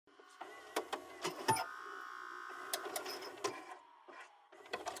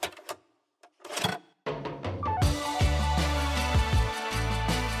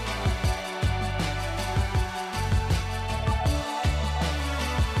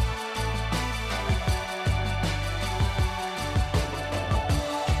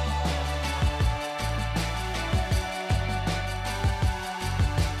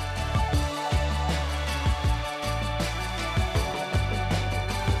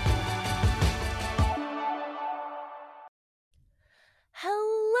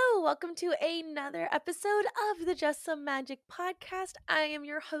welcome to another episode of the Just Some Magic podcast. I am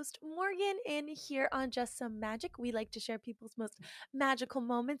your host, Morgan, and here on Just Some Magic, we like to share people's most magical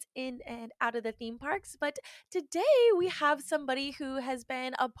moments in and out of the theme parks. But today we have somebody who has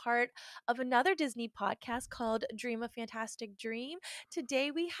been a part of another Disney podcast called Dream a Fantastic Dream. Today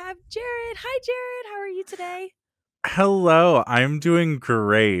we have Jerad. Hi, Jerad. How are you today? Hello, I'm doing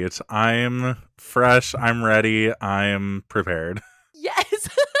great. I'm fresh, I'm ready, I'm prepared. Yes.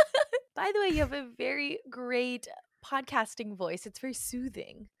 By the way, you have a very great podcasting voice. It's very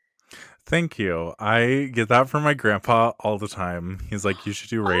soothing. Thank you. I get that from my grandpa all the time. He's like, you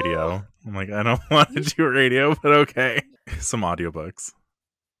should do radio. I'm like, I don't want to do radio, but okay. Some audiobooks.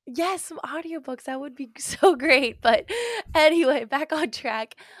 Yes, some audiobooks. That would be so great. But anyway, back on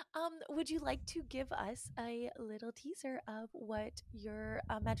track. Would you like to give us a little teaser of what your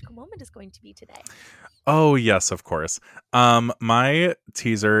magical moment is going to be today? Oh, yes, of course. My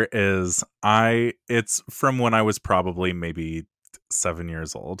teaser is it's from when I was probably maybe 7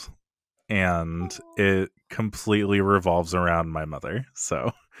 years old, and it completely revolves around my mother.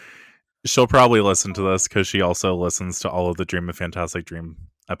 So she'll probably listen to this because she also listens to all of the Dream of Fantastic Dream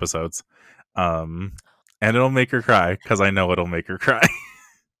episodes. And it'll make her cry because I know it'll make her cry.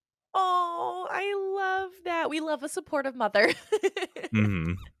 Oh, I love that. We love a supportive mother.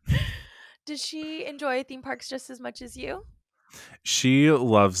 Mm-hmm. Does she enjoy theme parks just as much as you? She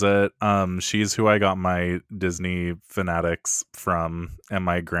loves it. She's who I got my Disney fanatics from, and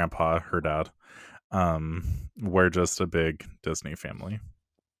my grandpa, her dad. We're just a big Disney family.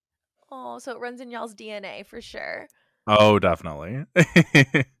 Oh, so it runs in y'all's DNA for sure. Oh, definitely.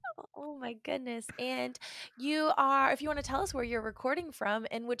 Oh my goodness. And if you want to tell us where you're recording from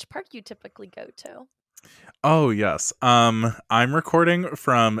and which park you typically go to. Oh, yes. I'm recording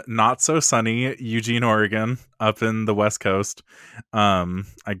from not so sunny Eugene, Oregon, up in the West Coast. I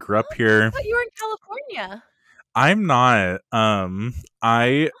grew up here. I thought you were in California. I'm not.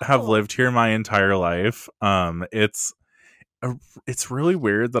 I have lived here my entire life. It's really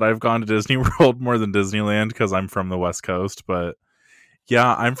weird that I've gone to Disney World more than Disneyland because I'm from the West Coast, but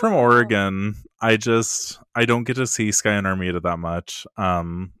yeah, I'm from Oregon. I don't get to see Sky and Armada that much.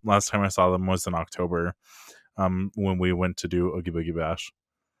 Last time I saw them was in October, when we went to do Oogie Boogie Bash.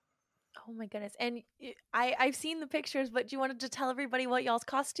 Oh my goodness. And I've seen the pictures, but you wanted to tell everybody what y'all's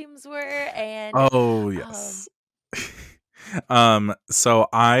costumes were and Oh, yes. So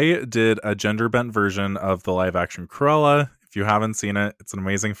I did a gender bent version of the live action Cruella. If you haven't seen it, it's an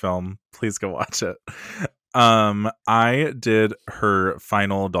amazing film. Please go watch it. I did her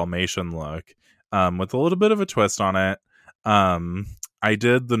final Dalmatian look, with a little bit of a twist on it. I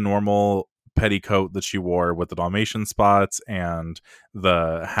did the normal petticoat that she wore with the Dalmatian spots and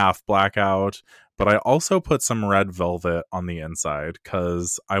the half blackout, but I also put some red velvet on the inside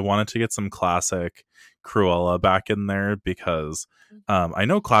because I wanted to get some classic Cruella back in there because I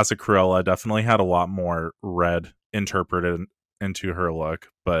know classic Cruella definitely had a lot more red interpreted into her look,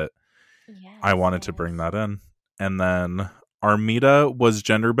 but yes, I wanted to bring that in. And then Armida was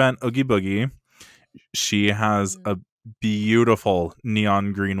gender bent Oogie Boogie. She has a beautiful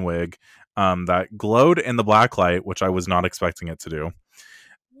neon green wig that glowed in the black light, which I was not expecting it to do.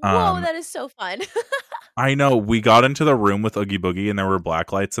 Whoa, that is so fun. I know. We got into the room with Oogie Boogie and there were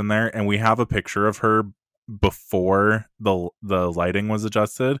black lights in there, and we have a picture of her before the lighting was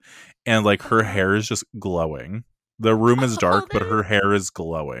adjusted, and like her hair is just glowing. The room is dark, but her hair is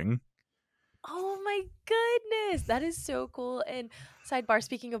glowing. Oh my goodness, that is so cool. And sidebar,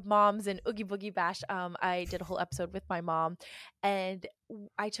 speaking of moms and Oogie Boogie Bash, I did a whole episode with my mom, and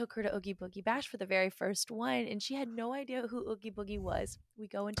I took her to Oogie Boogie Bash for the very first one, and she had no idea who Oogie Boogie was. We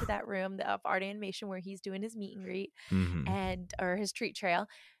go into that room of art animation where he's doing his meet and greet, or his treat trail,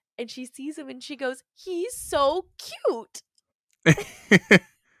 and she sees him and she goes, "He's so cute." And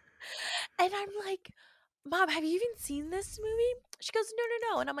I'm like, "Mom, have you even seen this movie?" She goes,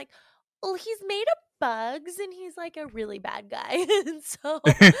 "No." And I'm like, "Well, he's made of bugs and he's like a really bad guy." And so,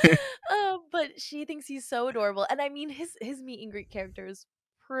 but she thinks he's so adorable. And I mean, his meet and greet character is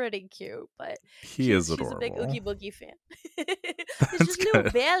pretty cute, but she's a big Oogie Boogie fan. It's just a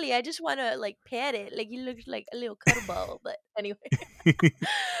little belly. I just want to like pet it. Like he looks like a little cuddle ball. But anyway.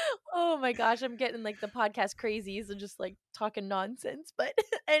 Oh my gosh, I'm getting like the podcast crazies and just like talking nonsense. But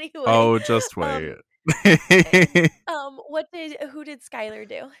anyway. Oh, just wait. Who did Skylar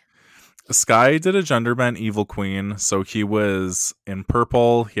do? Sky did a gender bent evil queen, so he was in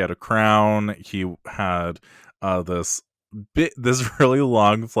purple. He had a crown. He had this really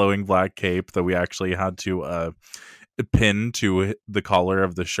long flowing black cape that we actually had to pin to the collar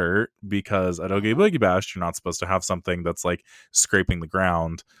of the shirt, because at Oogie Boogie Bash you're not supposed to have something that's like scraping the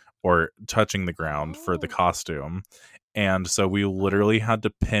ground. or touching the ground for the Oh. costume. And so we literally Oh. had to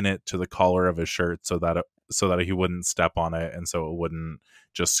pin it to the collar of his shirt so that he wouldn't step on it and so it wouldn't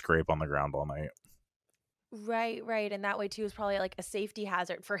just scrape on the ground all night. Right, right. And that way too is probably like a safety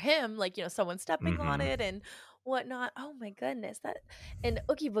hazard for him, like, someone stepping on Mhm. it and whatnot. Oh my goodness. That and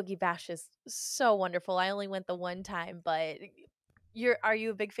Oogie Boogie Bash is so wonderful. I only went the one time, but are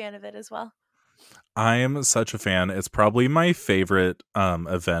you a big fan of it as well? I am such a fan. It's probably my favorite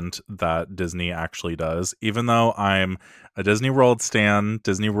event that Disney actually does. Even though I'm a Disney World stan,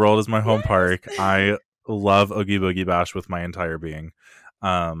 Disney World is my home park. Yes. I love Oogie Boogie Bash with my entire being.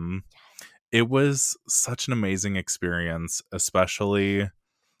 Um, it was such an amazing experience, especially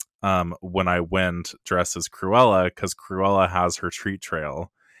when I went dressed as Cruella, because Cruella has her treat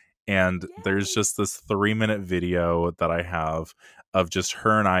trail. And there's Yes. just this 3-minute video that I have of just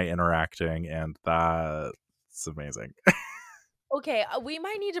her and I interacting, and that's amazing. Okay, we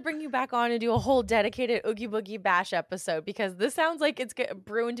might need to bring you back on and do a whole dedicated Oogie Boogie Bash episode because this sounds like it's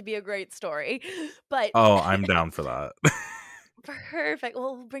brewing to be a great story. But Oh, I'm down for that. perfect.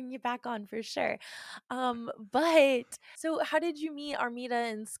 Well, we'll bring you back on for sure. But so how did you meet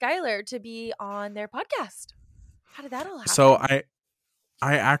Armida and Skylar to be on their podcast? How did that all So happen?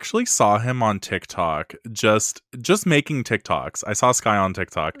 I actually saw him on TikTok, just making TikToks. I saw Sky on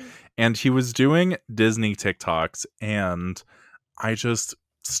TikTok, Mm. and he was doing Disney TikToks, and I just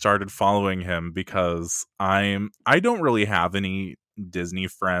started following him because I don't really have any Disney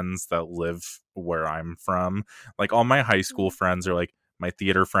friends that live where I'm from. Like all my high school Mhm. friends are like my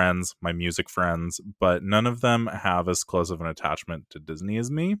theater friends, my music friends, but none of them have as close of an attachment to Disney as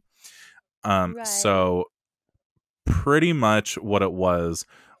me. Right. So pretty much what it was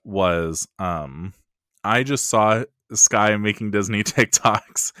I just saw Sky making Disney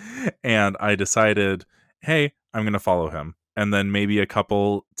TikToks and I decided, hey, I'm gonna follow him. And then maybe a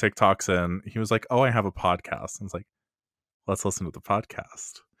couple TikToks in, he was like, oh, I have a podcast. And I was like, let's listen to the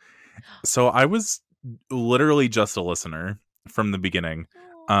podcast. So I was literally just a listener from the beginning.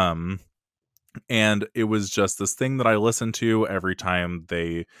 Aw. Um, and it was just this thing that I listened to every time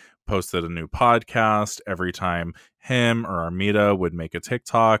they posted a new podcast, every time him or Armida would make a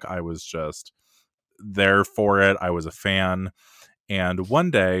TikTok. I was just there for it. I was a fan. And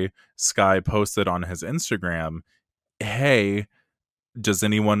one day, Sky posted on his Instagram, hey, does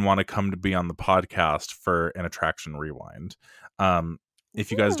anyone want to come to be on the podcast for an attraction rewind? Um, if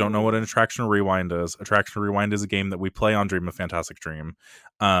you guys don't know what Ooh. an attraction rewind is a game that we play on Dream of Fantastic Dream,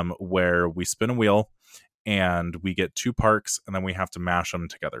 where we spin a wheel and we get two parks and then we have to mash them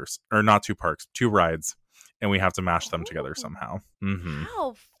together. Or not two parks, two rides, and we have to mash them together Oh, somehow. Hmm.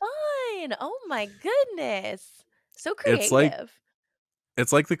 how fun. Oh my goodness. So It's like creative.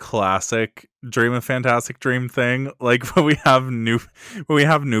 it's like the classic Dream of Fantastic Dream thing. Like when we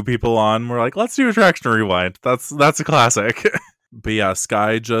have new people on, we're like, let's do Attraction Rewind. That's a classic. But yeah,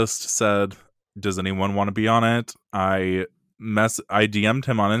 Sky just said, does anyone want to be on it? I DM'd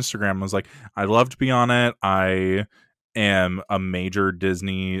him on Instagram. I was like, I'd love to be on it. I am a major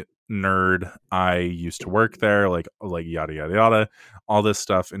Disney nerd. I used to work there, like yada yada yada, all this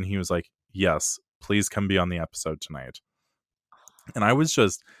stuff. And he was like, yes, please come be on the episode tonight. And I was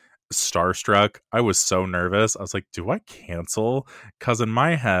just starstruck. I was so nervous. I was like, do I cancel? Because in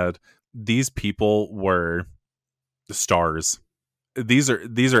my head, these people were stars. These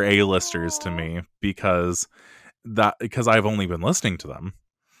are A-listers to Oh. me because I've only been listening to them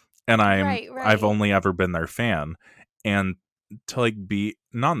and Right, I've right. only ever been their fan. And to like be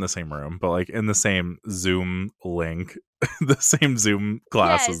not in the same room, but like in the same Zoom link, the same Zoom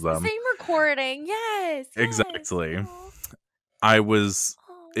class as Yes, the them. same recording. Yes, yes. Exactly. Oh, I was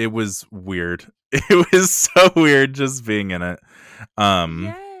oh. it was weird. It was so weird just being in it. Um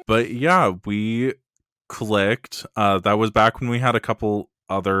Yes. but yeah, we clicked. That was back when we had a couple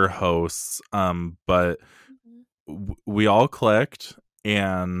other hosts. But Mhm. we all clicked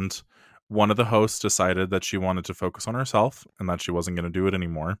and one of the hosts decided that she wanted to focus on herself and that she wasn't going to do it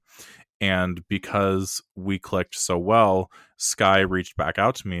anymore. And because we clicked so well, Sky reached back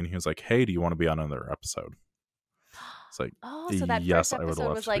out to me and he was like, hey, do you want to be on another episode? It's like, Oh, so that yes, first I would episode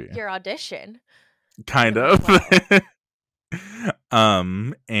love was to be. like your audition and it Kind went of.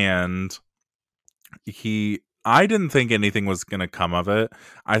 well. And I didn't think anything was going to come of it.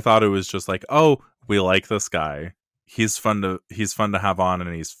 I thought it was just like, oh, we like this guy. He's fun to have on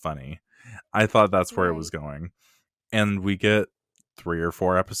and he's funny. I thought that's where it was Right. going. And we get 3 or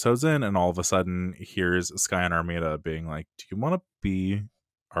 4 episodes in and all of a sudden here's Sky and Armida being like, do you want to be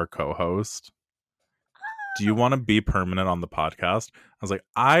our co-host? Do you Oh, want to be permanent on the podcast? I was like,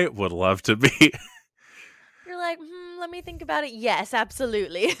 I would love to be. you're like, let me think about it. Yes,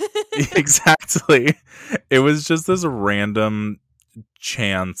 absolutely. Exactly. It was just this random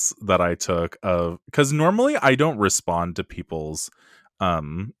chance that I took of, because normally I don't respond to people's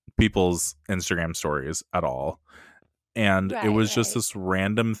Instagram stories at all. And it Right, was just right. this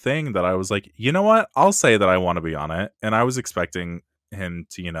random thing that I was like, you know what? I'll say that I want to be on it. And I was expecting him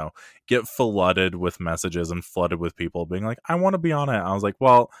to, get flooded with messages and flooded with people being like, I want to be on it. I was like,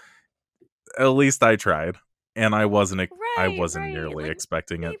 well, at least I tried. And I Right, wasn't right. nearly Like,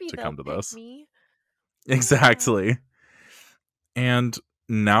 expecting it maybe to they'll come to pick this. me. Yeah. Exactly. And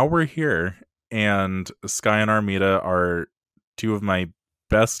now we're here. And Sky and Armida are two of my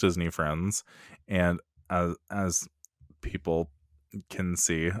best Disney friends. And as people can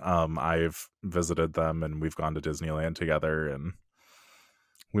see, I've visited them and we've gone to Disneyland together and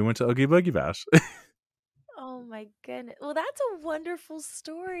we went to Oogie Boogie Bash. Oh my goodness. Well, that's a wonderful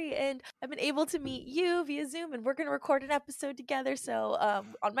story. And I've been able to meet you via Zoom, and we're going to record an episode together. So,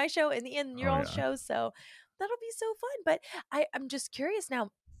 on my show and your Oh all yeah. show. So that'll be so fun. But I'm just curious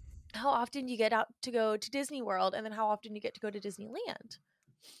now, how often you get out to go to Disney World, and then how often you get to go to Disneyland?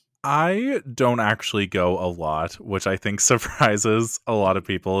 I don't actually go a lot, which I think surprises a lot of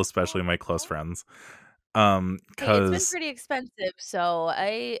people, especially my close Aw. friends. Hey, it's been Cause pretty expensive. So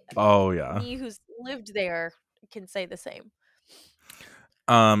oh yeah. me who's lived there can say the same.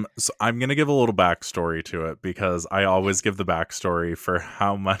 So I'm gonna give a little backstory to it because I always Yes. give the backstory for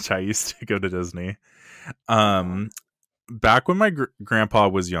how much I used to go to Disney. Aw. Um, Back when my grandpa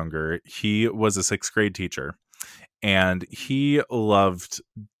was younger, he was a sixth grade teacher, and he loved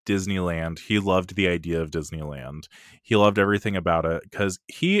Disneyland. He loved the idea of Disneyland. He loved everything about it because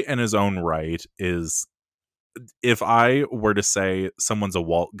he, in his own right, is. If I were to say someone's a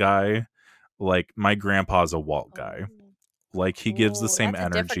Walt guy, like my grandpa's a Walt guy. Oh, Like he gives the cool. same That's a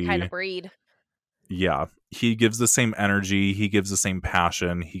different kind of energy. breed. Yeah, he gives the same energy. He gives the same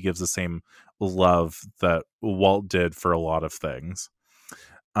passion. He gives the same love that Walt did for a lot of things.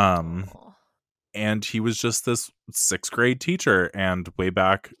 Um, Oh. and he was just this sixth grade teacher. And way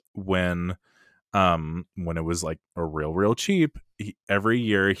back when it was like a real cheap, every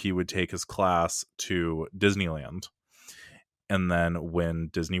year he would take his class to Disneyland. And then when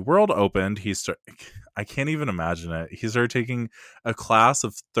Disney World opened, I can't even imagine it. He started taking a class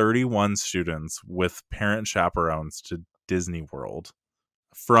of 31 students with parent chaperones to Disney World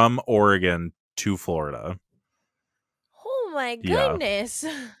from Oregon to Florida. Oh my Yeah. goodness.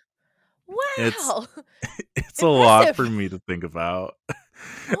 It's Wow. it's a lot for Impressive. me to think about.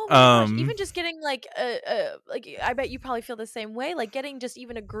 Oh my gosh, um even just getting like like I bet you probably feel the same way, like getting just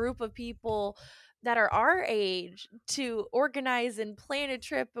even a group of people that are our age to organize and plan a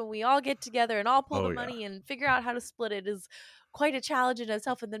trip, and we all get together and all pull oh the yeah. money and figure out how to split it is quite a challenge in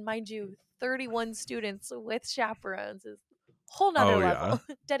itself. And then mind you, 31 students with chaperones is a whole nother Oh yeah. level.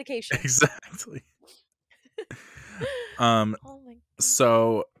 Dedication. Exactly. Um Oh my goodness.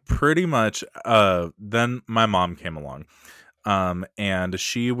 so pretty much then my mom came along. And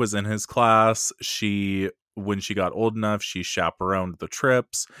she was in his class. When she got old enough, she chaperoned the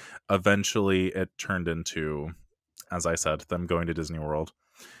trips. Eventually it turned into, as I said, them going to Disney World.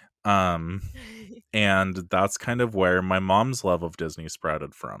 Um and that's kind of where my mom's love of Disney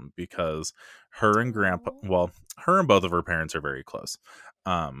sprouted from, because Oh. her and both of her parents are very close.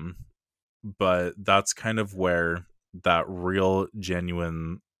 Um but that's kind of where that real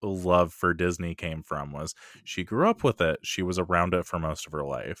genuine love for Disney came from. Was she grew up with it. She was around it for most of her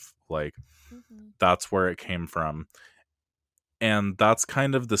life. Like Mhm. that's where it came from. And that's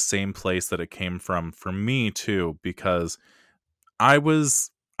kind of the same place that it came from for me too, because I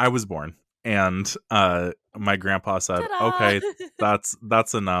was I was born and my grandpa said, Ta-da! "Okay,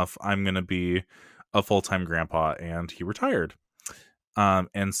 that's enough. I'm going to be a full-time grandpa," and he retired.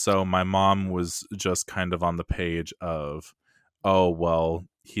 And so my mom was just kind of on the page of, oh, well,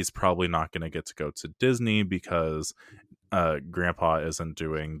 he's probably not going to get to go to Disney because grandpa isn't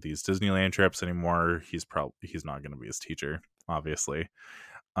doing these Disneyland trips anymore. He's not going to be his teacher, obviously.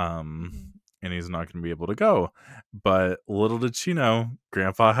 Um, Mhm. and he's not going to be able to go. But little did she know,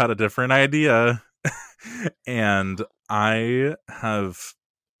 grandpa had a different idea. And I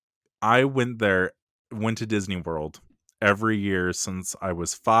went to Disney World every year since I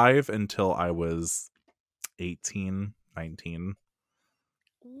was 5 until I was 18, 19.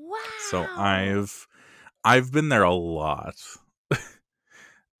 So Wow. I've been there a lot.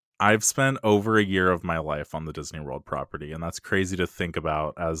 I've spent over a year of my life on the Disney World property, and that's crazy to think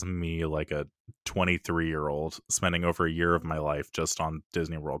about as me, like a 23-year-old, spending over a year of my life just on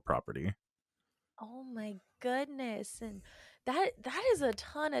Disney World property. Oh my goodness. And That is a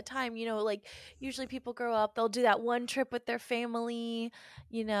ton of time, like usually people grow up, they'll do that one trip with their family,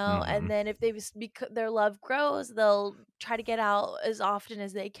 and Hmm. then if their love grows, they'll try to get out as often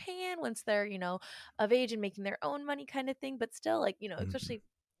as they can once they're, of age and making their own money kind of thing, but still like, Hmm. especially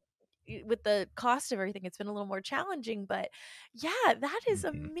with the cost of everything, it's been a little more challenging, but yeah, that is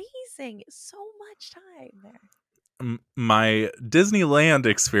Hmm. amazing. So much time there. My Disneyland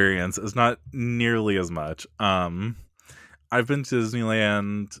experience is not nearly as much. I've been to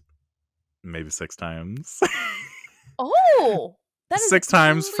Disneyland maybe 6 times. Oh, that is a 6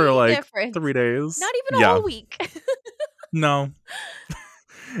 times for complete like difference. 3 days. Not even a Yeah, whole week. no,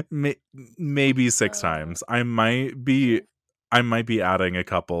 May- maybe six uh, times. I might be adding a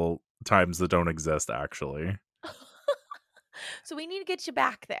couple times that don't exist actually. so we need to get you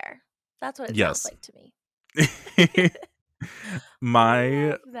back there. That's what it sounds Yes. like to me. I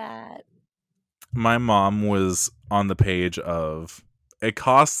my love that. my mom was on the page of it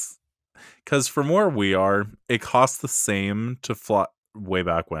costs because from where we are, it costs the same to fly way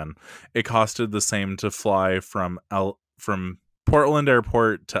back when. It costed the same to fly from Portland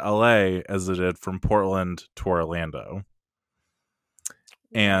Airport to LA as it did from Portland to Orlando.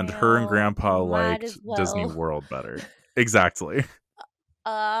 And her and Well, you grandpa might liked as Disney well. World better. Exactly.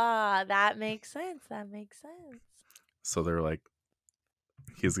 Ah, that makes sense. That makes sense. So they're like,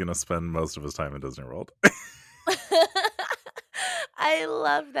 he's gonna spend most of his time in Disney World. I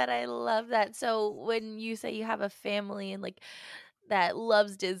love that. I love that. So when you say you have a family and like that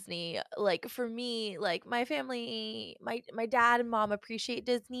loves Disney, like for me, like my family, my dad and mom appreciate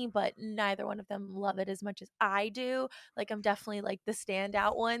Disney, but neither one of them love it as much as I do. Like I'm definitely like the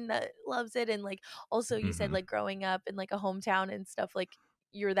standout one that loves it, and like also you said Hmm. like growing up in like a hometown and stuff, like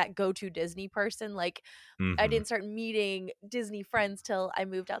you're that go-to Disney person. Like I Hmm. didn't start meeting Disney friends till I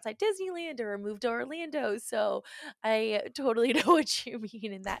moved outside Disneyland or moved to Orlando. So I totally know what you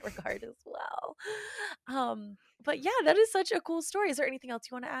mean in that regard as well. But yeah, that is such a cool story. Is there anything else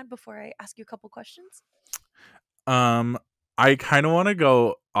you want to add before I ask you a couple questions? Um, I kind of want to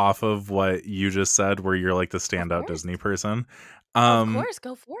go off of what you just said, where you're like the Of standout course. Disney person. Of Um, course,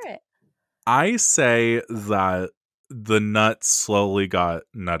 go for it. I say that the nuts slowly got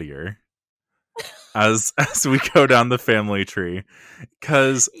nuttier as we go down the family tree,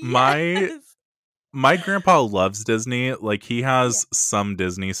 because my Yes. my grandpa loves Disney. Like he Yeah. has some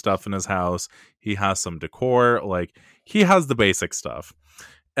Disney stuff in his house. He has some decor. Like he has the basic stuff.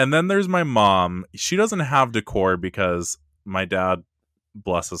 And then there's my mom. She doesn't have decor because my dad,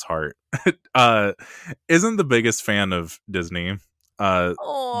 bless his heart, uh, isn't the biggest fan of Disney. Uh,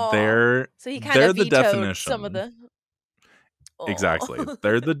 Oh. they're So he kind they're of the vetoed some of definition. the Exactly. Oh.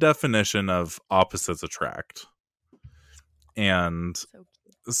 They're the definition of opposites attract. And So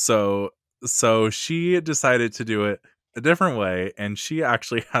cute. so so she decided to do it a different way, and she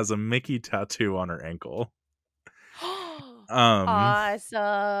actually has a Mickey tattoo on her ankle. Um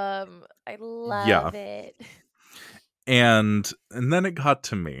Awesome. I yeah. love it. And then it got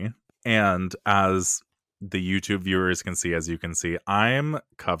to me, and as the YouTube viewers can see, as you can see, I'm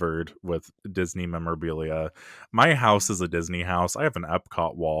covered with Disney memorabilia. My house is a Disney house. I have an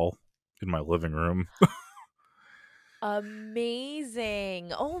Epcot wall in my living room.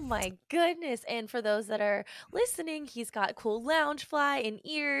 Amazing. Oh my goodness. And for those that are listening, he's got cool lounge fly and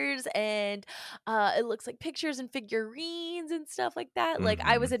ears, and it looks like pictures and figurines and stuff like that. Like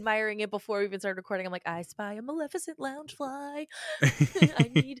I was Hmm. admiring it before we even started recording. I'm like, I spy a Maleficent lounge fly. I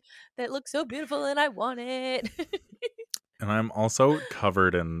need that looks so beautiful and I want it. And I'm also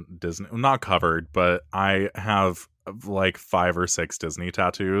covered in Disney. Not covered, but I have like 5 or 6 Disney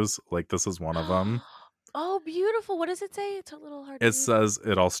tattoos. Like this is one of them. Oh, beautiful. What does it say? It's a little hard to It read. says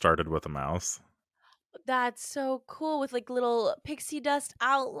it all started with a mouse That's so cool with like little pixie dust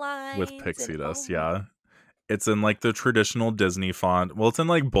with outlines and pixie oh dust. my Yeah. It's in like the traditional Disney font. Well, it's in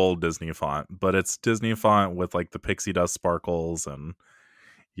like bold Disney font, but it's Disney mhm. font with like the pixie dust sparkles and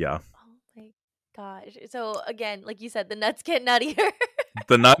yeah. Oh my gosh. So again, like you said, the nuts get nuttier.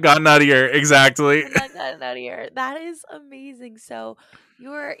 The nut got nuttier. Exactly. The nut got nuttier. That is amazing. So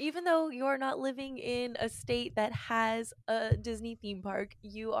you're even though you're not living in a state that has a Disney theme park,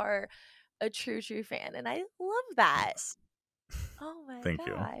 you are a true fan. And I love that. Yes. Oh my Thank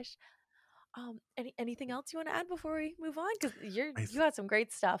you. gosh. Anything else you want to add before we move on? Because I you had some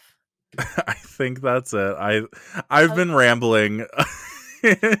great stuff. I think that's it. I've been Okay. rambling.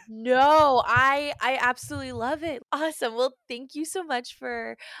 No, I absolutely love it. Awesome. Well, thank you so much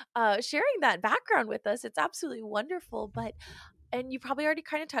for sharing that background with us. It's absolutely wonderful. But and you probably already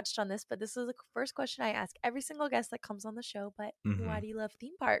kind of touched on this, but this is the first question I ask every single guest that comes on the show. But why Mhm. do you love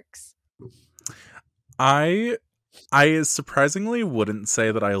theme parks? I I surprisingly wouldn't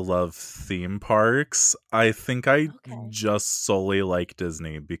say that I love theme parks. I think I Okay. just solely like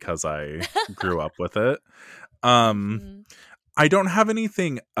Disney because I grew up with it. Um Mhm. I don't have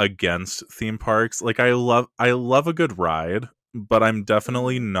anything against theme parks. Like I love a good ride, but I'm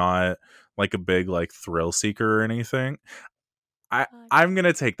definitely Mhm. not like a big like thrill seeker or anything. I'm Gotcha. going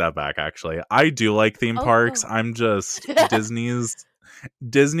to take that back actually. I do like theme Oh, parks. oh. I'm just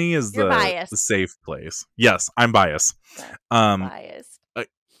Disney is You're the biased. safe place. Yes, I'm biased. Yeah. Um Biased. o-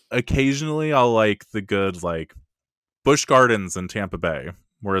 Occasionally I'll like the good like Busch Gardens in Tampa Bay,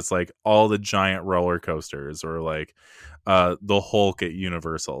 where it's like all the giant roller coasters, or like the Hulk at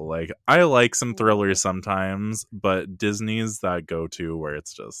Universal. Like I like some thrillers Ooh. sometimes, but Disney's that go to where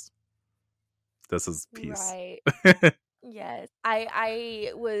it's just this is peace. Right. Yes.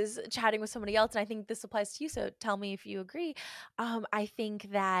 I was chatting with somebody else, and I think this applies to you, so tell me if you agree. I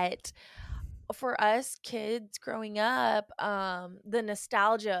think that for us kids growing up, the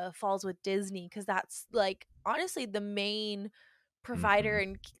nostalgia falls with Disney because that's like honestly the main provider Hmm.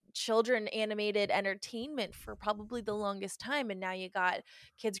 and children animated entertainment for probably the longest time. And now you got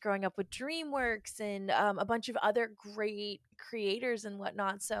kids growing up with DreamWorks and a bunch of other great creators and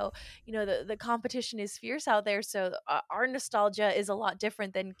whatnot. So the competition is fierce out there. So our nostalgia is a lot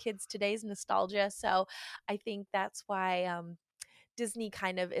different than kids today's nostalgia. So I think that's why Disney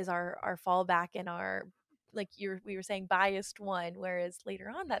kind of is our fallback and our, like we were saying, biased one, whereas later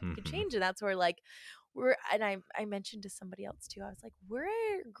on that could Hmm. change, and that's where like I mentioned to somebody else too. I was like,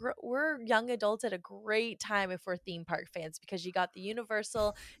 we're young adults at a great time if we're theme park fans because you got the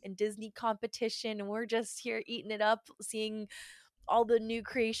Universal and Disney competition, and we're just here eating it up, seeing all the new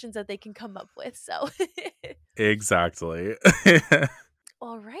creations that they can come up with. So Exactly.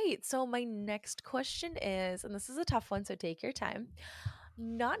 all right. So my next question is, and this is a tough one, so take your time.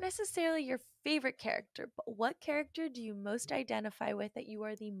 Not necessarily your favorite character, but what character do you most identify with that you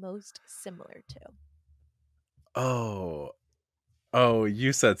are the most similar to? Oh, oh,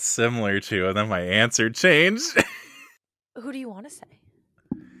 you said similar to, and then my answer changed. Who do you want to say?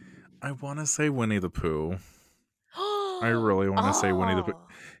 I want to say Winnie the Pooh. I really want to say Winnie the Pooh Oh,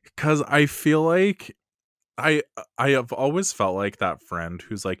 because I feel like I I have always felt like that friend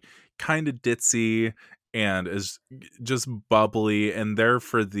who's like kind of ditzy and is just bubbly and there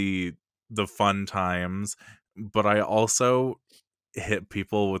for the fun times, but I also hit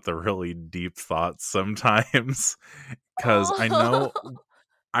people with the really deep thoughts sometimes cuz oh,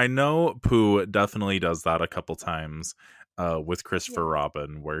 I know Pooh definitely does that a couple times with Christopher yes.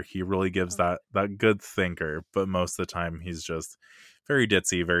 Robin, where he really gives Okay. that good thinker, but most of the time he's just very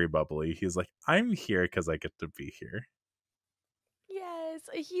ditzy, very bubbly. He's like, I'm here because I get to be here.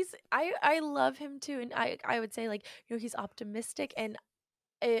 Yes, I love him too, and I would say like he's optimistic. And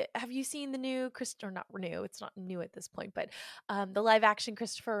have you seen the new Chris, or not new? It's not new at this point, but the live action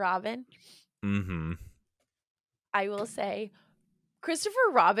Christopher Robin. Mm-hmm. I will say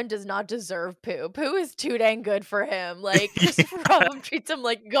Christopher Robin does not deserve Pooh. Pooh is too dang good for him. Like Christopher Robin treats him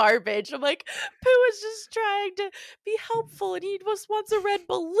like garbage. I'm like, Pooh is just trying to be helpful, and he just wants a red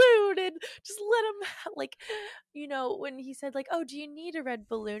balloon, and just let him like, when he said like, "Oh, do you need a red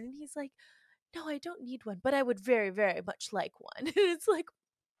balloon?" and he's like, "No, I don't need one, but I would very, very much like one." And it's like,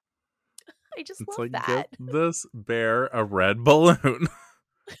 I just It's love like, give that. this bear a red balloon.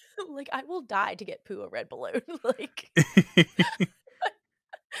 Like I will die to get Pooh a red balloon. Like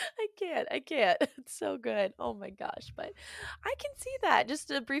I can't. It's so good. Oh my gosh. But I can see that.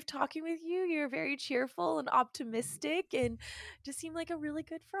 Just a brief talking with you, you're very cheerful and optimistic and just seem like a really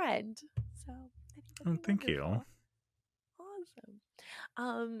good friend. So I think that'd Oh, be thank you. wonderful.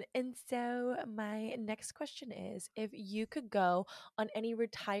 Awesome. And so my next question is, if you could go on any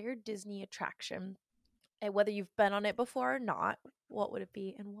retired Disney attraction, and whether you've been on it before or not, what would it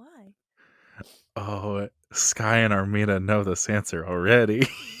be and why? Oh, Sky and Armida know this answer already.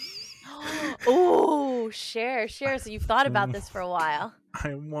 Oh, share, share. So you've thought about this for a while.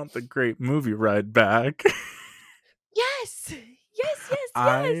 I want the great movie ride back. Yes. Yes, yes,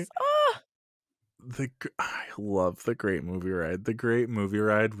 I yes. Oh. I love the Great Movie Ride. The Great Movie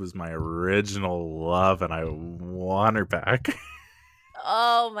Ride was my original love, and I want her back.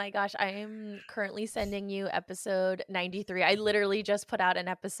 Oh my gosh, I am currently sending you episode 93. I literally just put out an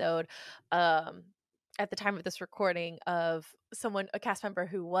episode um at the time of this recording of a cast member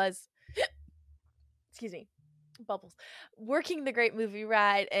who was, excuse me, bubbles, working the Great Movie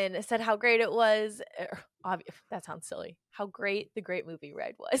Ride and said how great it was. That sounds silly. How great the Great Movie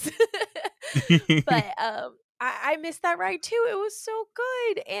Ride was. But I missed that ride too. It was so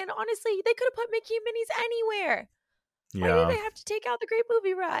good. And honestly, they could have put Mickey and Minnie's anywhere. Why Yeah, did they have to take out the Great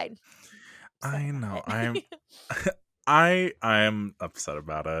Movie Ride? upset I about know. I'm it. I'm upset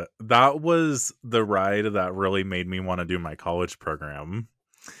about it. That was the ride that really made me want to do my college program.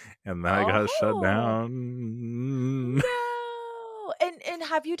 And then I got shut Oh, down. no. And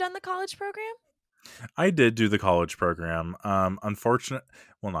have you done the college program? I did do the college program.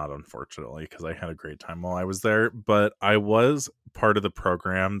 Well, not unfortunately, because I had a great time while I was there, but I was part of the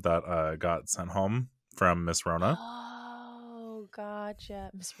program that got sent home from Miss Rona. Oh,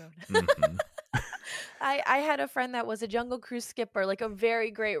 gotcha. Miss Rona. Hmm. I had a friend that was a Jungle Cruise skipper, like a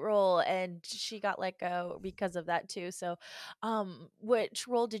very great role, and she got let go because of that too. So, which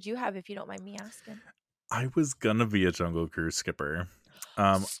role did you have, if you don't mind me asking? I was gonna be a Jungle Cruise skipper.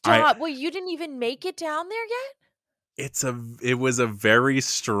 I Stop. Well, you didn't even make it down there yet? it was a very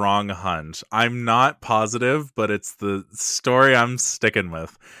strong hunch. I'm not positive, but it's the story I'm sticking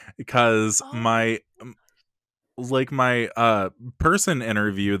with because Oh, my person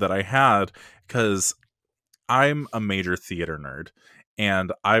interview that I had, because I'm a major theater nerd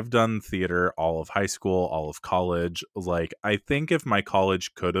and I've done theater all of high school, all of college. Like, I think if my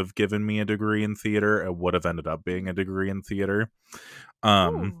college could have given me a degree in theater, it would have ended up being a mhm. degree in theater.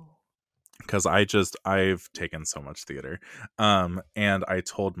 Um, Ooh. because I've taken so much theater. And I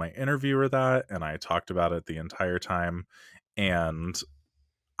told my interviewer that, and I talked about it the entire time. And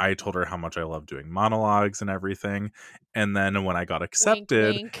I told her how much I love doing monologues and everything. And then when I got Wink,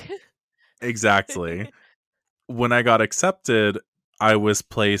 accepted, wink. exactly, when I got accepted, I was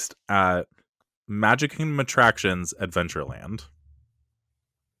placed at Magic Kingdom Attractions Adventureland.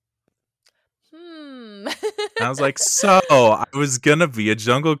 Hmm. And I was like, so I was gonna be a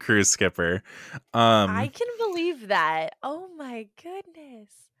Jungle Cruise skipper. I Um, can believe that. Oh my goodness.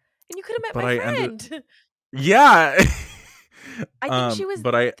 And you could have met but my I ended friend. yeah. I think she was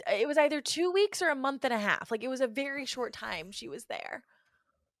But I it was either 2 weeks or a month and a half. Like, it was a very short time she was there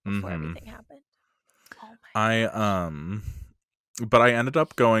before mhm. everything happened. Oh my I gosh. but I ended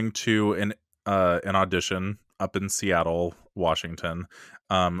up going to an audition up in Seattle, Washington,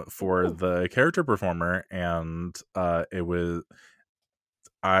 for Ooh. the character performer, and it was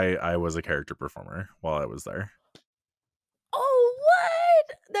I was a character performer while I was there. Oh,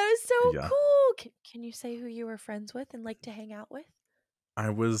 what? That is so Yeah. cool. Can you say who you were friends with and like to hang out with? I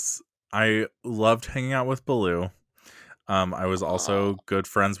was I loved hanging out with Baloo. I was Oh. also good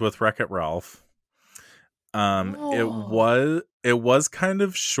friends with Wreck-It Ralph. Oh. It was kind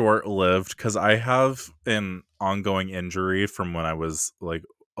of short lived because I have an ongoing injury from when I was like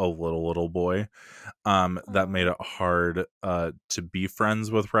a little boy. That made Oh. it hard to be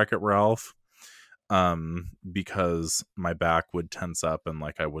friends with Wreck-It Ralph. Because my back would tense up and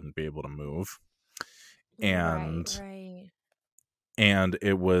like I wouldn't be able to move. Right, And right.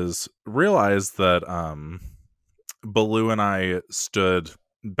 it was realized that Baloo and I stood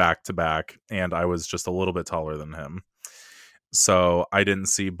back to back, and I was just a little bit taller than him. So I didn't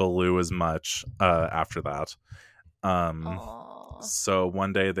see Baloo as much after that. Um, Oh. so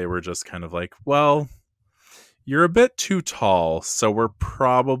one day they were just kind of like, well, you're a bit too tall, so we're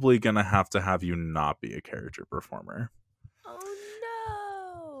probably going to have you not be a character performer. Oh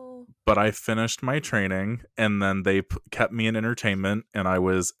no. But I finished my training, and then they kept me in entertainment, and I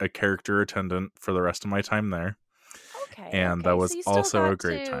was a character attendant for the rest of my time there. Okay, And that okay. So was you still also a got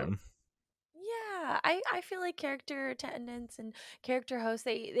great to time. yeah, I feel like character attendants and character hosts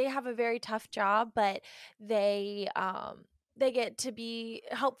they have a very tough job, but they get to be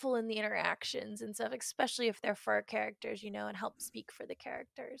helpful in the interactions and stuff, especially if they're for characters, and help speak for the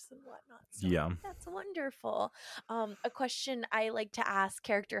characters and whatnot. So I Yeah. think that's wonderful. A question I like to ask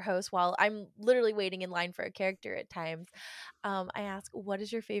character hosts while I'm literally waiting in line for a character at times. I ask, what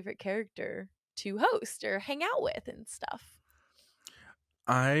is your favorite character to host or hang out with and stuff?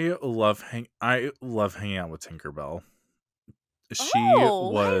 I love hanging out with Tinkerbell. She Oh,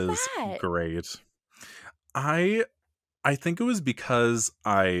 why is was that? great. I I think it was because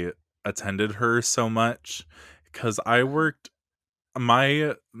I attended her so much, cuz I Uh-huh. worked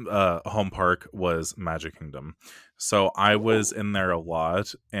my home park was Magic Kingdom. So I was Ooh. in there a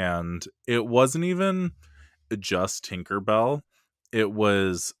lot, and it wasn't even just Tinkerbell. It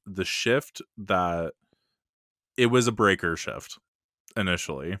was the shift that it was a breaker shift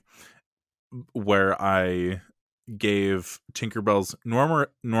initially, where I gave Tinkerbell's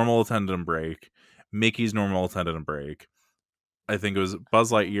normal attendant break, Mickey's normal attendant break. I think it was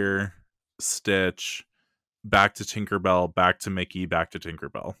Buzz Oh. Lightyear, Stitch, back to Tinkerbell, back to Mickey, back to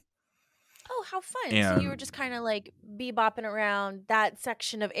Tinkerbell. Oh, how fun. So you were And just kind of like bebopping around that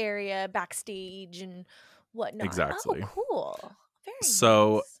section of area backstage and whatnot. Oh, exactly. cool. Very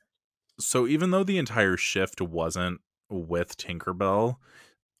So nice. so even though the entire shift wasn't with Tinkerbell,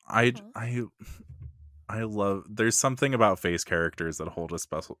 I Huh? I I love. There's something about face characters that hold a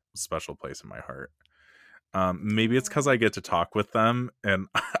special place in my heart. Maybe it's because I Oh. get to talk with them and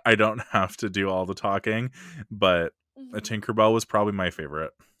I don't have to do all the talking. But a Mhm. Tinkerbell was probably my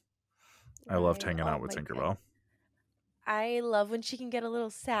favorite. I loved Right. hanging Oh out with my Tinkerbell. goodness. I love when she can get a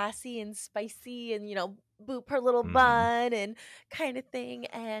little sassy and spicy and, boop her little Hmm. bun and kind of thing.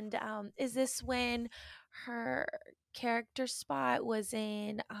 And is this when her character spot was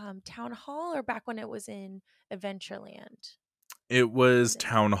in Town Hall or back when it was in Adventureland? It was In this.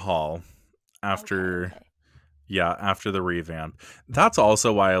 Town Hall Okay, after, okay. yeah, after the revamp. That's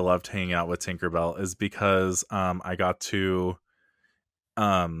also why I loved hanging out with Tinkerbell, is because I got to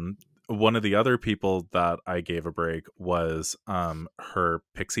um one of the other people that I gave a break was her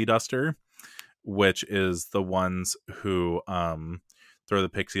pixie duster, which is the ones who throw the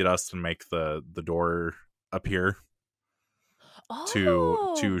pixie dust and make the door appear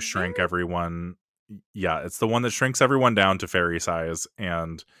Oh, to very. shrink everyone. Yeah, it's the one that shrinks everyone down to fairy size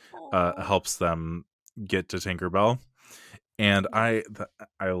and Oh, helps them get to Tinkerbell. And yes.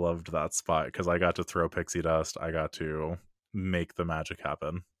 I loved that spot because I got to throw pixie dust. I got to make the magic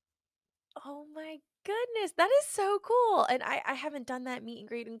happen. Oh my goodness, that is so cool. And I haven't done that meet and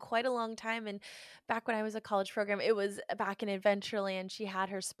greet in quite a long time. And back when I was a college program, it was back in Adventureland. She had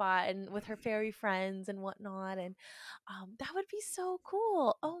her spot and with her fairy friends and whatnot. And that would be so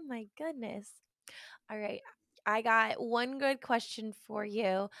cool. Oh my goodness. All right. I got one good question for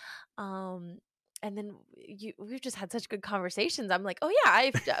you. Um, and then we've just had such good conversations. I'm like, oh yeah,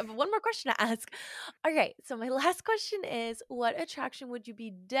 I have one more question to ask. All right. So my last question is, what attraction would you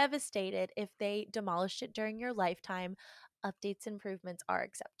be devastated if they demolished it during your lifetime? Updates, improvements are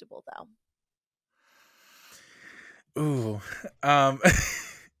acceptable though. Ooh,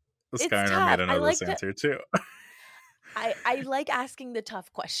 It's Skylar made tough. to know this answer too. I like asking the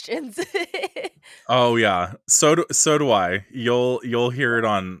tough questions. Oh yeah, so do I. You'll hear it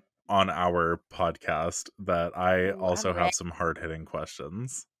on our podcast that I Ooh, I'm also have ready. some hard hitting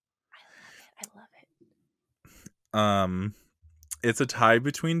questions. I love it. I love it. Um, it's a tie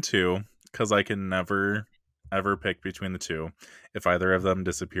between two because I can Okay. never ever pick between the two. If either of them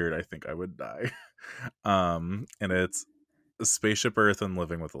disappeared, I think I would die. And it's Spaceship Earth and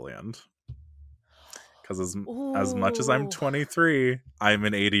Living with the Land. Because as much as I'm Ooh. 23, I'm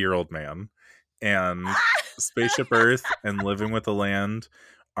an 80-year-old man, and Spaceship Earth and Living with the Land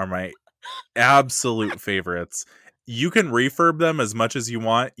are my absolute favorites. You can refurb them as much as you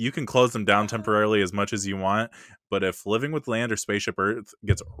want. You can close them down Uh-huh. temporarily as much as you want. But if Living with Land or Spaceship Earth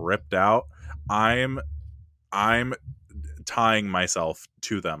gets ripped out, I'm I'm tying myself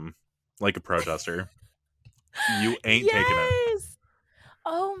to them like a protester. You ain't taking it. Yes.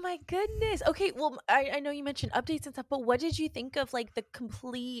 Oh my goodness. Okay, well, I know you mentioned updates and stuff, but what did you think of like the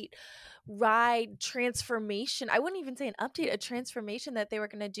complete ride transformation? I wouldn't even say an update, a transformation that they were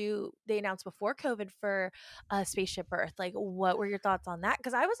going to do. They announced before COVID for Spaceship Earth. Like, what were your thoughts on that?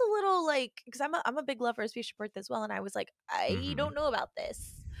 Because I was a little like, because I'm a big lover of Spaceship Earth as well, and I was like, I Hmm. don't know about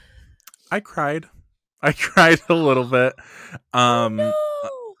this. I cried. I cried a little bit. Um,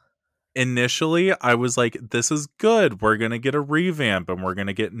 Oh Initially I was like, this is good, we're gonna get a revamp and we're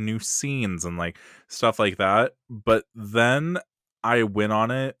gonna get new scenes and like stuff like that. But then I went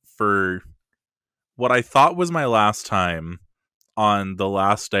on it for what I thought was my last time on the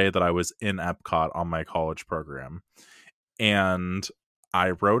last day that I was in Epcot on my college program, and I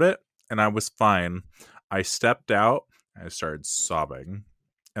wrote it and I was fine. I stepped out, I started sobbing,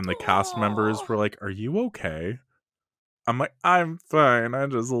 and the cast members no. were like, are you okay? I'm like, I'm fine, I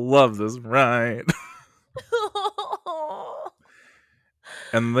just love this ride. Oh.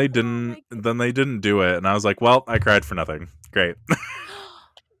 And Oh my then they didn't do it, and I was like, well, I cried for nothing. Great.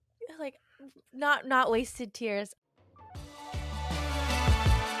 like not wasted tears.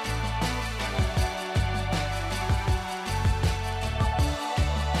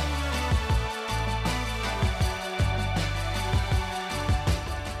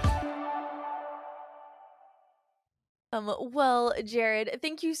 Well, Jared,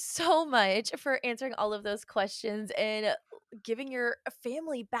 thank you so much for answering all of those questions and giving your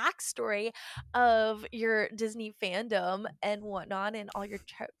family backstory of your Disney fandom and whatnot and all your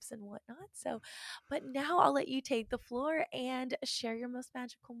trips and whatnot. So, but now I'll let you take the floor and share your most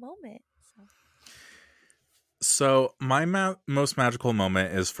magical moment. So, So my most magical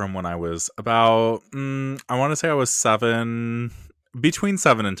moment is from when I was about I want to say I was 7, between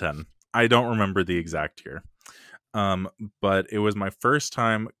 7 and 10. I don't remember the mhm. exact year. Um, but it was my first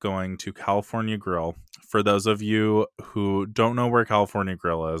time going to California Grill. For those of you who don't know where California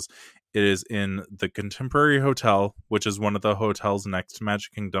Grill is, It is in the Contemporary Hotel, which is one of the hotels next to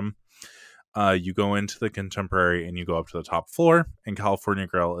Magic Kingdom. You go into the Contemporary and you go up to the top floor, and California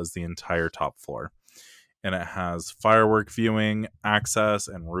Grill is the entire top floor. And it has firework viewing access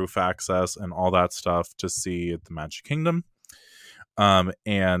and roof access and all that stuff to see the Magic Kingdom.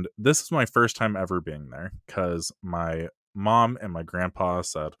 And this is my first time ever being there because my mom and my grandpa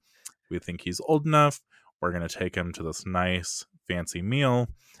said, we think he's old enough. We're going to take him to this nice, fancy meal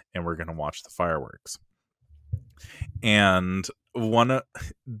and we're going to watch the fireworks. And one of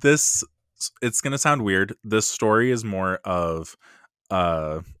this, it's going to sound weird. This story is more of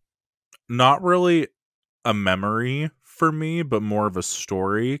not really a memory for me, but more of a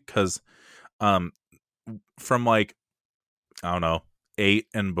story because from like, I don't know, 8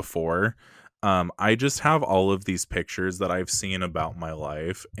 and before, I just have all of these pictures that I've seen about my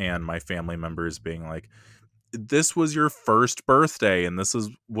life and my family members being like, this was your first birthday and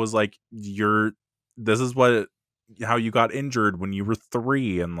was like this is what how you got injured when you were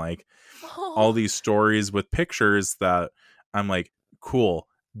 3, and like all Oh, these stories with pictures that I'm like, cool,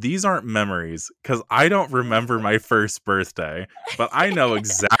 these aren't memories because I don't remember my first birthday, but I know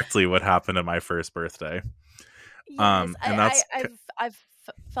exactly what happened at my first birthday. yes, And that's I've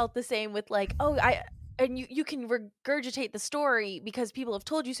felt the same with like, oh, I and you can regurgitate the story because people have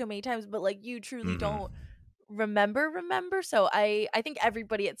told you so many times, but like you truly mhm. don't remember. So I think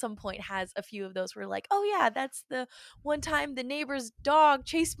everybody at some point has a few of those where like, oh yeah, that's the one time the neighbor's dog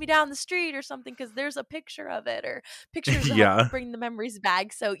chased me down the street or something because there's a picture of it, or pictures help Yeah. bring the memories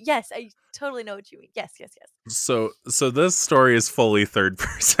back. So yes, I totally know what you mean. Yes, yes, yes. So this story is fully third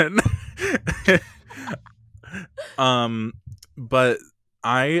person. um but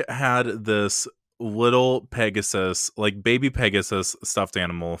I had this little Pegasus, like baby Pegasus stuffed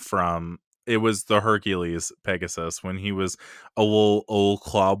animal from, it was the Hercules Pegasus when he was a little old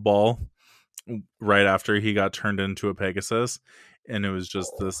claw ball right after he got turned into a Pegasus, and it was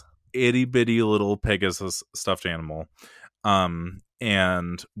just Oh. this itty bitty little Pegasus stuffed animal.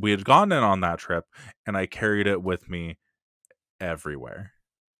 And we had gone in on that trip, and I carried it with me everywhere.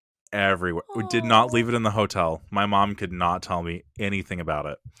 Everywhere. We did not leave Oh. it in the hotel. My mom could not tell me anything about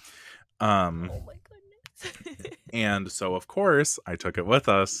it. Um, Oh my goodness. and so of course I took it with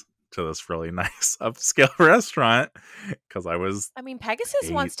us to this really nice upscale restaurant because I was I mean, Pegasus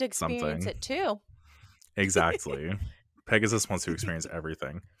 8 wants to experience something. it too. Exactly. Pegasus wants to experience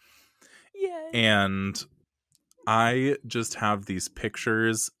everything. Yes. And I just have these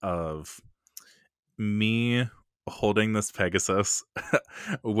pictures of me holding this Pegasus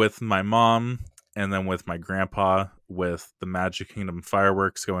with my mom and then with my grandpa, with the Magic Kingdom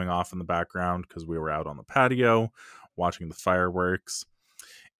fireworks going off in the background because we were out on the patio watching the fireworks.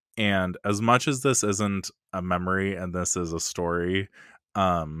 And as much as this isn't a memory and this is a story,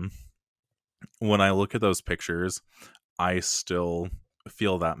 um, when I look at those pictures, I still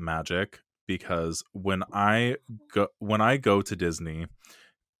feel that magic because when I go to Disney,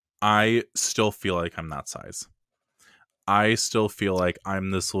 I still feel like I'm that size. I still feel like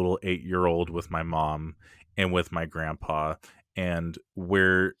I'm this little 8-year-old with my mom and with my grandpa, and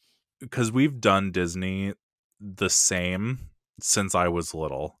we're because we've done Disney the same since I was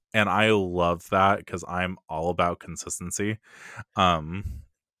little, and I love that because I'm all about consistency. Um,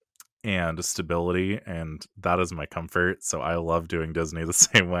 and stability, and that is my comfort, so I love doing Disney the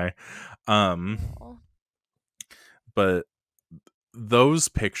same way. um Oh. but those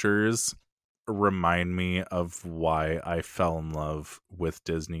pictures remind me of why I fell in love with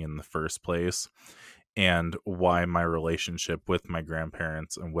Disney in the first place, and why my relationship with my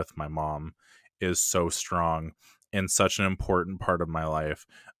grandparents and with my mom is so strong and such an important part of my life.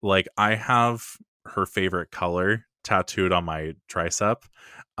 Like, I have her favorite color tattooed on my tricep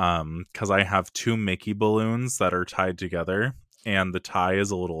because I have 2 Mickey balloons that are tied together, and the tie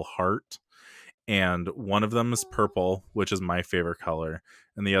is a little heart, and one of them is purple, which is my favorite color,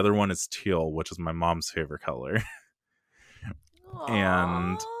 and the other one is teal, which is my mom's favorite color.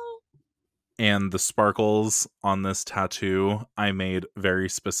 and Aw. and the sparkles on this tattoo I made very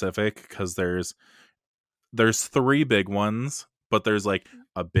specific because there's 3 big ones, but there's like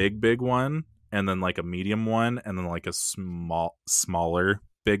a big one, and then like a medium one, and then like a smaller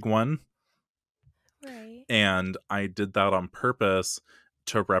big one. Right. And I did that on purpose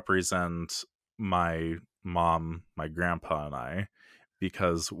to represent my mom, my grandpa, and I,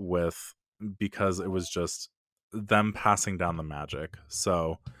 because it was just them passing down the magic.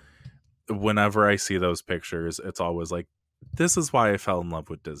 So whenever I see those pictures, it's always like, this is why I fell in love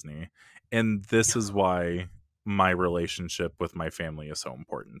with Disney, and this is why my relationship with my family is so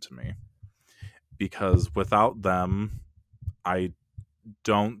important to me, because without them, I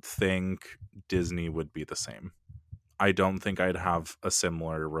don't think Disney would be the same. I don't think I'd have a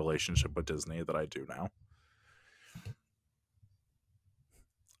similar relationship with Disney that I do now.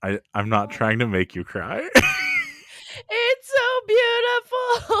 I'm not Oh, trying to make you cry. it's so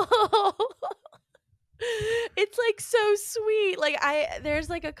beautiful. It's like so sweet. Like there's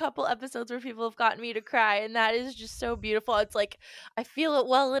like a couple episodes where people have gotten me to cry, and that is just so beautiful. It's like I feel it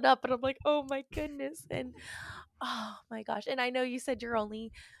welling up, and I'm like, oh my goodness. And oh my gosh. And I know you said you're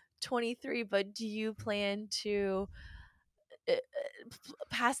only 23, but do you plan to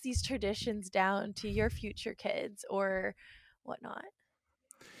pass these traditions down to your future kids or whatnot?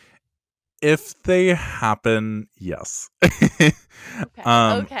 If they happen, yes. Okay.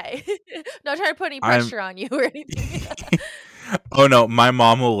 um Okay. Not trying to put any I'm pressure on you or anything. Oh no, my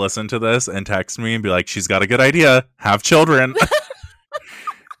mom will listen to this and text me and be like, she's got a good idea. Have children.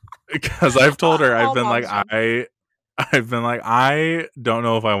 Because I've told her, All moms do. I've been like, I don't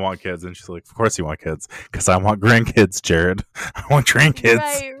know if I want kids. And she's like, of course you want kids. Because I want grandkids, Jared. I want grandkids.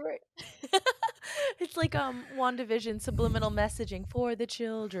 Right, right. It's like WandaVision subliminal messaging for the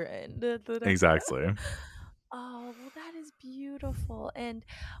children. Da, da, da, da. Exactly. Oh, well that is beautiful. And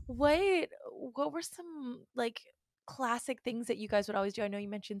what what were some like classic things that you guys would always do? I know you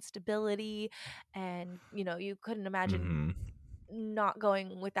mentioned stability and you couldn't imagine Hmm. not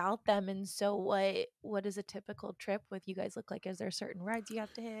going without them. And so what does a typical trip with you guys look like? Is there certain rides you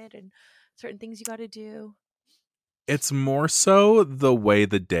have to hit and certain things you got to do? It's more so the way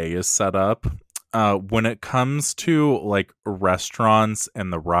the day is set up. When it comes to like restaurants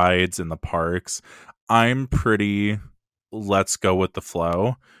and the rides and the parks, I'm pretty let's go with the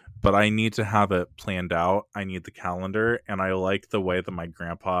flow, but I need to have it planned out. I need the calendar, and I like the way that my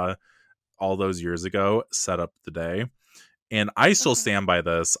grandpa all those years ago set up the day. And I still Okay. stand by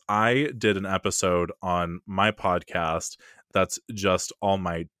this. I did an episode on my podcast that's just all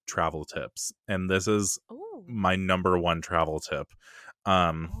my travel tips. And this is Oh. my number one travel tip.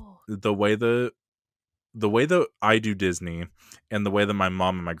 Um Oh. the way the way that I do Disney and the way that my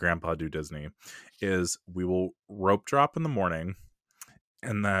mom and my grandpa do Disney is we will rope drop in the morning,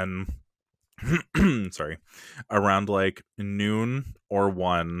 and then sorry, around like noon or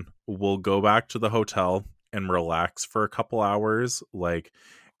 1 we'll go back to the hotel and relax for a couple hours, like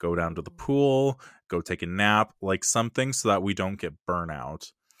go down to the pool, go take a nap, like something so that we don't get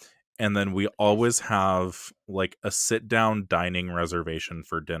burnout. And then we Yes. always have like a sit down dining reservation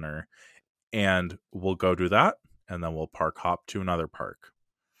for dinner, and we'll go do that, and then we'll park hop to another park.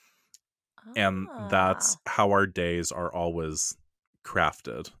 And that's Ah. how our days are always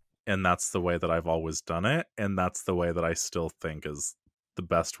crafted, and that's the way that I've always done it, and that's the way that I still think is the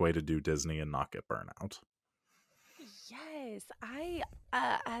best way to do Disney and not get burnout. Yes, I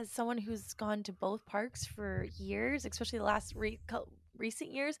as someone who's gone to both parks for years, especially the last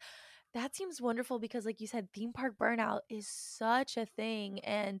recent years, that seems wonderful because like you said, theme park burnout is such a thing.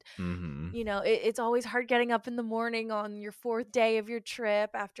 And Mhm. it's always hard getting up in the morning on your fourth day of your trip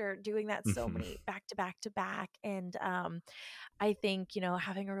after doing that so Mhm. many back to back to back. And I think,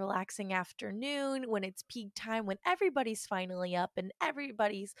 having a relaxing afternoon when it's peak time, when everybody's finally up and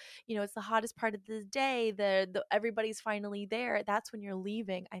everybody's, it's the hottest part of the day, the everybody's finally there. That's when you're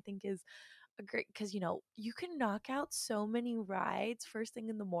leaving, I think is a great, because you can knock out so many rides first thing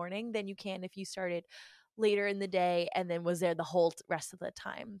in the morning than you can if you started later in the day and then was there the whole rest of the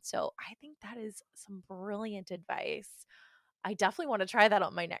time. So I think that is some brilliant advice. I definitely want to try that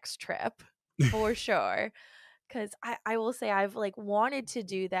on my next trip for sure. Cause I will say I've like wanted to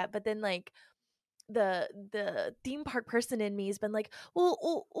do that, but then like the theme park person in me has been like,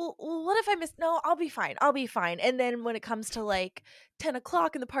 well, what if I miss? No, I'll be fine. I'll be fine. And then when it comes to like 10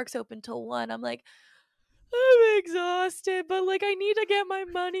 o'clock and the park's open till 1, I'm like, I'm exhausted, but like I need to get my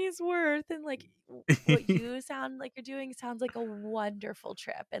money's worth. And like what you sound like you're doing sounds like a wonderful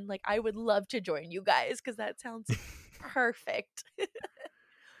trip. And like I would love to join you guys because that sounds perfect.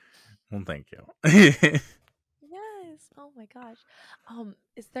 Well, thank you. Yes. Oh my gosh.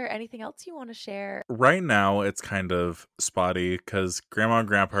 Is there anything else you want to share? Right now it's kind of spotty cuz grandma and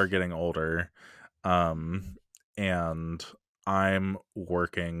grandpa are getting older. Um Mhm. and I'm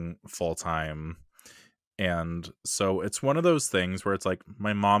working full time. And so it's one of those things where it's like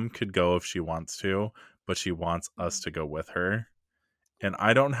my mom could go if she wants to, but she wants us Mhm. to go with her. And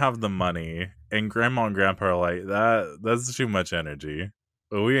I don't Aw. have the money. And grandma and grandpa are like, that's too much energy.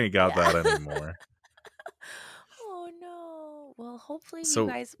 But we ain't got Yeah. that anymore. Oh no. Well, hopefully you So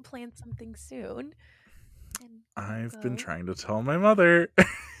guys plan something soon and you'll I've been go. trying to tell my mother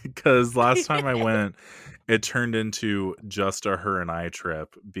because last time I went, it turned into just a her and I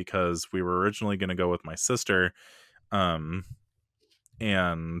trip because we were originally going to go with my sister. Um,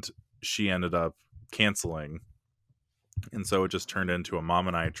 and she ended up canceling, and so it just turned into a mom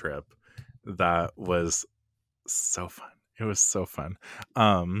and I trip that was so fun. It was so fun.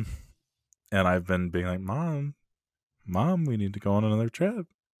 Um, and I've been being like, Mom, we need to go on another trip.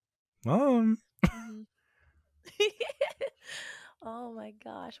 Mom. Mhm. Oh my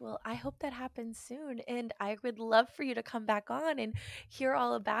gosh. Well, I hope that happens soon. And I would love for you to come back on and hear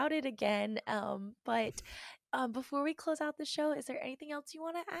all about it again. But before we close out the show, is there anything else you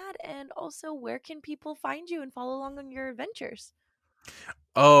want to add? And also, where can people find you and follow along on your adventures?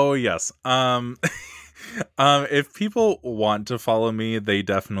 Oh yes. If people want to follow me, they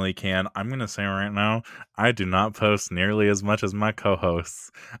definitely can. I'm gonna say right now, I do not post nearly as much as my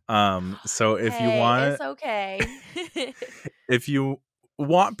co-hosts. So Hey, it's okay. if you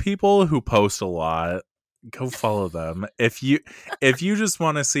want people who post a lot, go follow them. If you just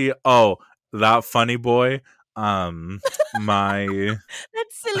want to see, oh, that funny boy, my That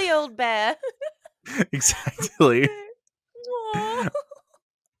silly old bear. exactly. Aw.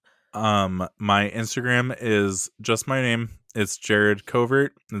 My Instagram is just my name. It's Jerad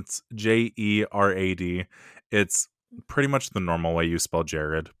Covert. It's Jerad. It's pretty much the normal way you spell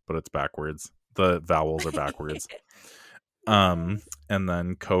Jared, but it's backwards. The vowels are backwards. Yes. And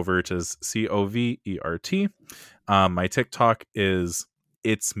then Covert is Covert. My TikTok is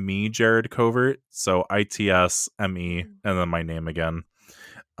it's me, Jerad Covert. So ITSME Mm. and then my name again.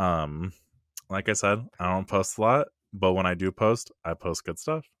 Like I said, I don't post a lot, but when I do post, I post good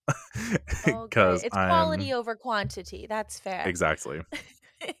stuff. Oh, good. Because It's I'm quality over quantity. That's fair. exactly.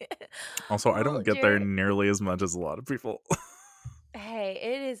 Also, I Well, don't get there Jared, nearly as much as a lot of people. hey,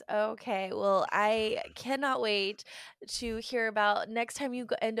 it is okay. Well, I cannot wait to hear about next time you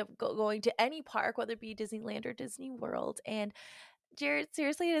end up going to any park, whether it be Disneyland or Disney World. And Jared,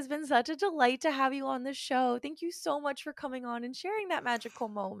 seriously, it has been such a delight to have you on the show. Thank you so much for coming on and sharing that magical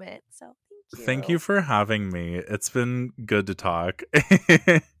moment. So, thank Thank you you. for having me. It's been good to talk.